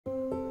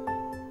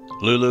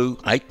Lulu,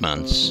 8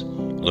 months,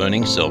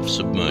 learning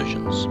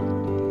self-submersions.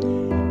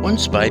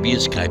 Once baby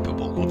is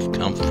capable of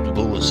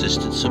comfortable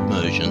assisted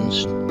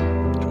submersions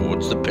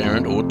towards the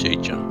parent or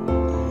teacher,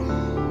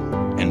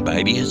 and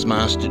baby has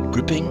mastered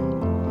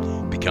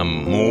gripping,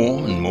 become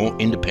more and more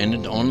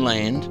independent on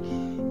land,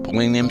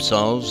 pulling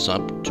themselves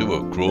up to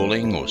a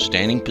crawling or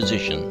standing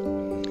position,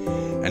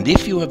 and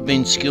if you have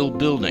been skill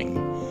building,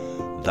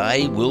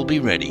 they will be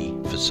ready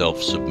for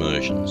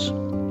self-submersions.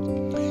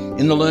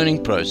 In the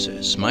learning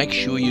process, make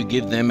sure you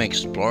give them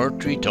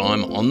exploratory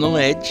time on the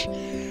ledge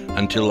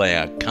until they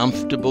are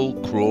comfortable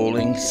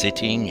crawling,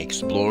 sitting,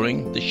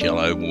 exploring the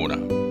shallow water.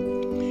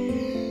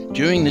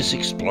 During this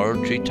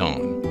exploratory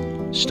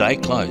time, stay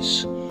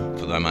close,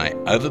 for they may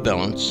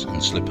overbalance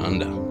and slip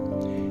under.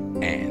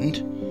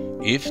 And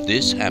if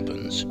this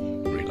happens,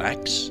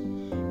 relax,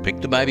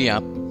 pick the baby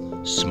up,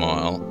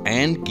 smile,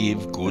 and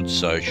give good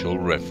social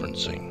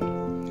referencing.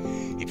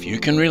 If you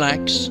can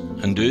relax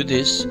and do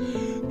this,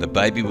 the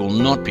baby will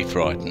not be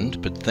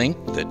frightened, but think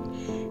that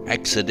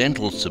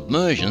accidental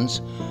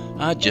submersions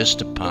are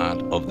just a part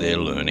of their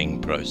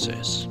learning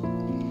process.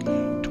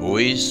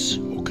 Toys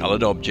or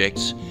coloured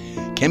objects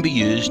can be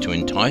used to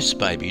entice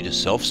baby to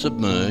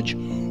self-submerge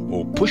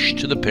or push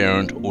to the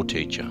parent or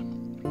teacher.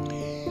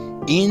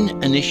 In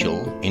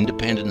initial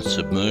independent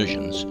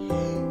submersions,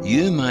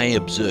 you may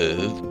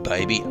observe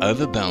baby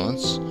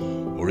overbalance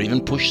or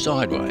even push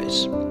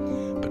sideways,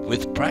 but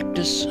with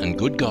practice and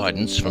good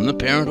guidance from the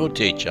parent or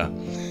teacher,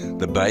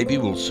 the baby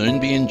will soon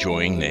be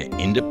enjoying their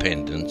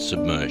independent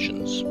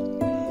submersions.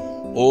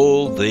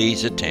 All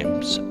these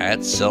attempts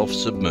at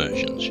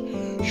self-submersions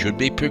should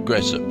be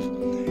progressive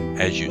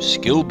as you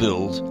skill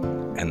build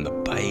and the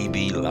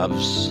baby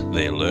loves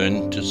their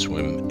learn to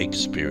swim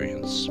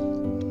experience.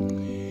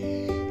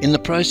 In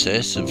the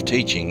process of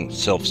teaching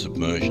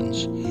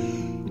self-submersions,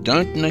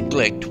 don't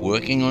neglect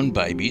working on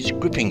baby's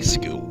gripping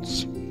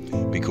skills,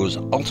 because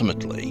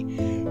ultimately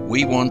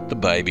we want the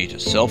baby to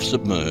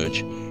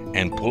self-submerge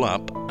and pull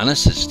up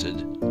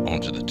unassisted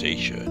onto the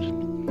t-shirt.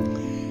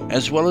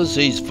 As well as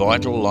these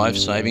vital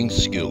life-saving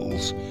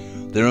skills,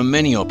 there are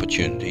many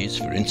opportunities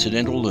for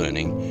incidental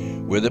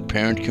learning where the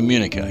parent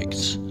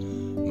communicates,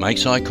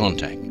 makes eye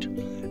contact,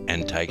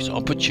 and takes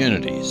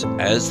opportunities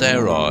as they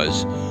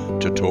arise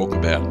to talk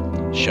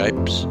about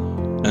shapes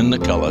and the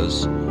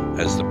colours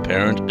as the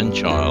parent and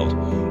child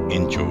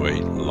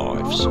enjoy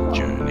life's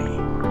journey.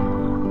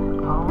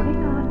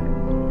 Holding on.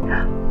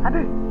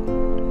 Abu.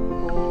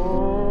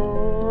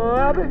 Oh,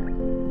 Abu.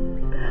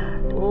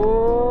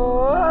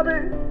 Oh, Abu.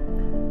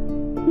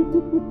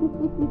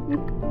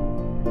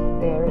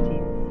 There it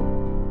is.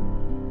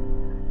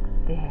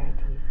 There it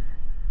is.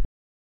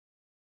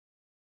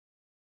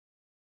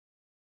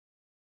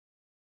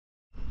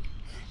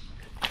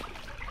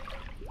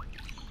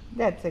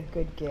 That's a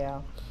good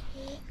girl.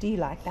 Do you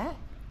like that?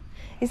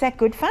 Is that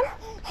good fun?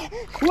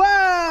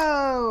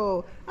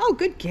 Whoa! Oh,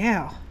 good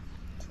girl.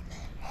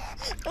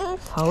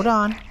 Hold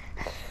on.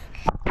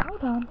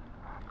 Hold on.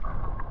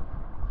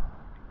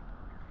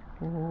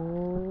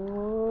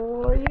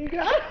 Oh, you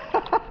go.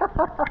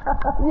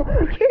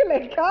 You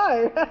let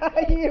go.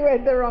 You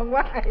went the wrong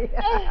way.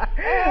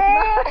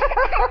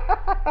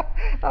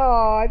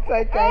 Oh, it's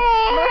okay.